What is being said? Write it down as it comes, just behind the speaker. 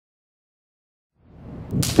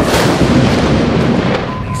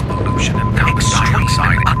Pollution and carbon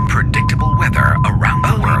dioxide, unpredictable weather around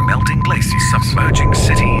the world, melting glaciers, submerging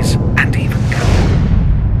cities, and even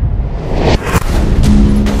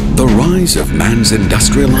the rise of man's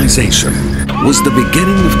industrialization was the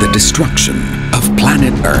beginning of the destruction of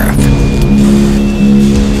planet Earth.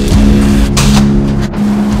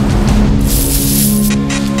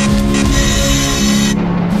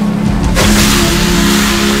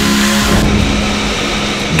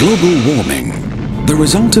 Global warming, the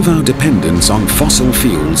result of our dependence on fossil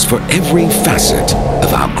fuels for every facet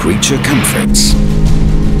of our creature comforts.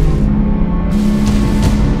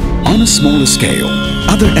 On a smaller scale,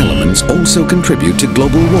 other elements also contribute to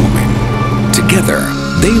global warming. Together,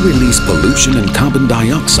 they release pollution and carbon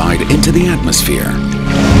dioxide into the atmosphere,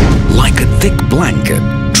 like a thick blanket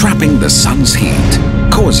trapping the sun's heat,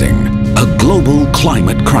 causing a global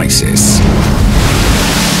climate crisis.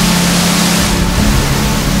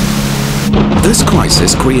 This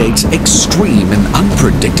crisis creates extreme and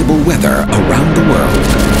unpredictable weather around the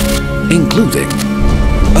world, including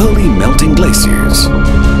early melting glaciers,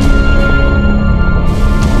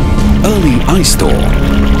 early ice thaw.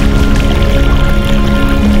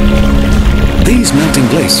 These melting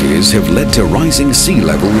glaciers have led to rising sea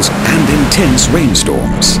levels and intense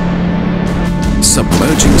rainstorms,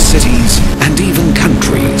 submerging cities and even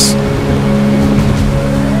countries.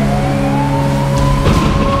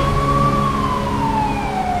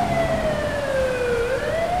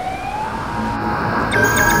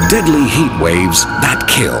 Deadly heat waves that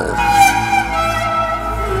kill.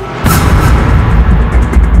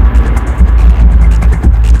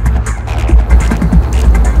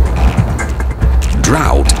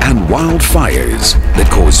 Drought and wildfires that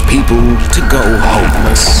cause people to go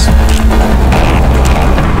homeless.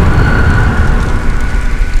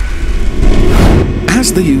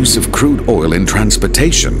 As the use of crude oil in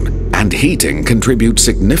transportation and heating contributes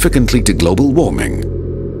significantly to global warming,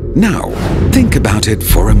 now, think about it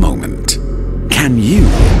for a moment. Can you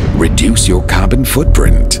reduce your carbon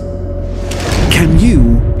footprint? Can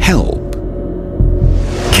you help?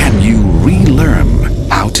 Can you relearn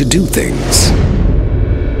how to do things?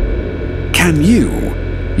 Can you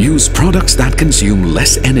use products that consume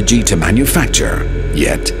less energy to manufacture,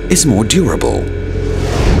 yet is more durable?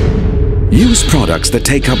 Use products that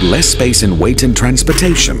take up less space and weight in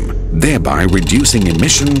transportation, thereby reducing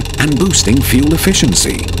emission and boosting fuel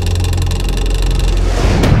efficiency.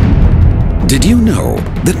 Did you know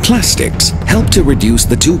that plastics help to reduce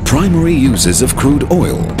the two primary uses of crude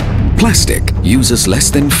oil? Plastic uses less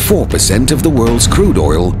than 4% of the world's crude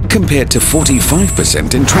oil compared to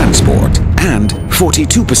 45% in transport and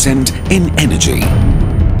 42% in energy.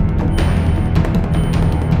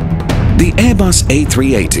 The Airbus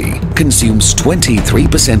A380 consumes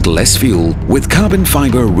 23% less fuel with carbon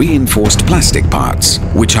fiber reinforced plastic parts,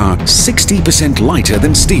 which are 60% lighter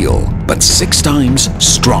than steel, but 6 times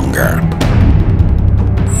stronger.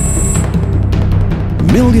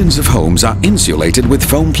 Millions of homes are insulated with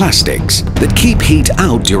foam plastics that keep heat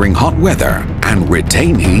out during hot weather and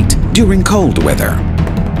retain heat during cold weather.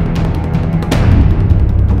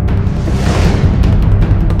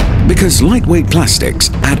 Because lightweight plastics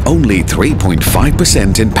add only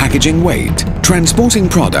 3.5% in packaging weight, transporting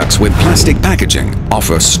products with plastic packaging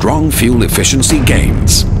offers strong fuel efficiency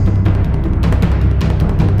gains.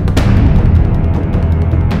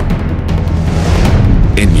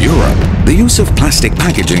 In Europe, the use of plastic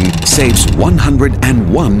packaging saves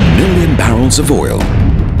 101 million barrels of oil,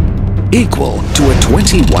 equal to a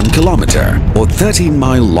 21-kilometer or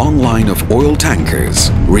 13-mile long line of oil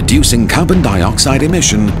tankers, reducing carbon dioxide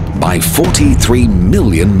emission by 43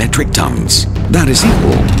 million metric tons. That is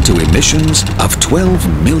equal to emissions of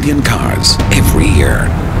 12 million cars every year.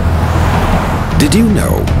 Did you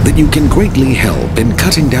know that you can greatly help in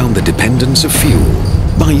cutting down the dependence of fuel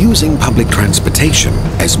by using public transportation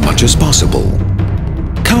as much as possible,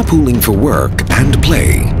 carpooling for work and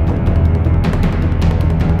play,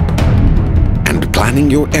 and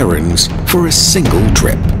planning your errands for a single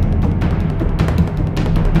trip?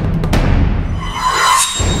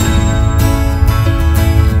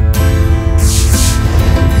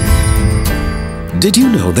 Did you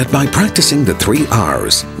know that by practicing the 3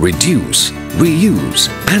 R's, reduce, reuse,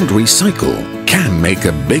 and recycle, can make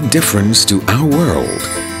a big difference to our world?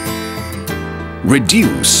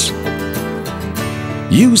 Reduce.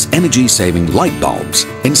 Use energy-saving light bulbs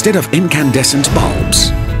instead of incandescent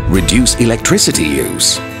bulbs. Reduce electricity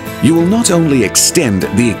use. You will not only extend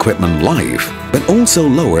the equipment life, but also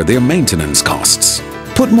lower their maintenance costs.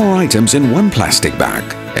 Put more items in one plastic bag,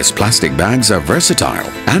 as plastic bags are versatile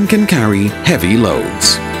and can carry heavy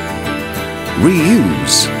loads.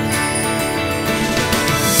 Reuse.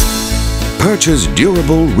 Purchase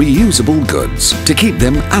durable, reusable goods to keep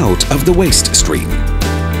them out of the waste stream.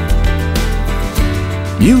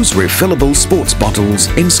 Use refillable sports bottles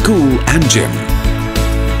in school and gym.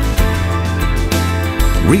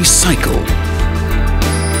 Recycle.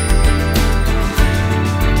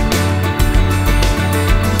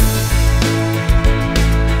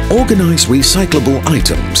 Organize recyclable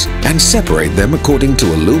items and separate them according to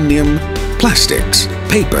aluminum, plastics,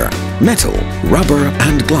 paper, metal, rubber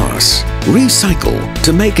and glass. Recycle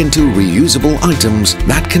to make into reusable items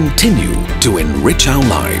that continue to enrich our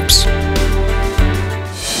lives.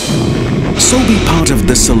 So be part of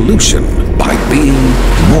the solution by being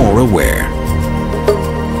more aware.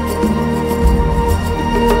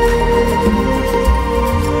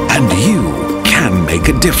 And you can make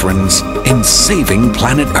a difference in saving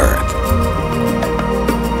planet Earth.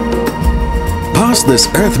 Pass this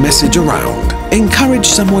Earth message around. Encourage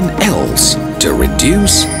someone else to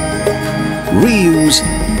reduce, reuse,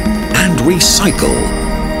 and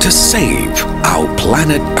recycle to save our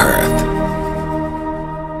planet Earth.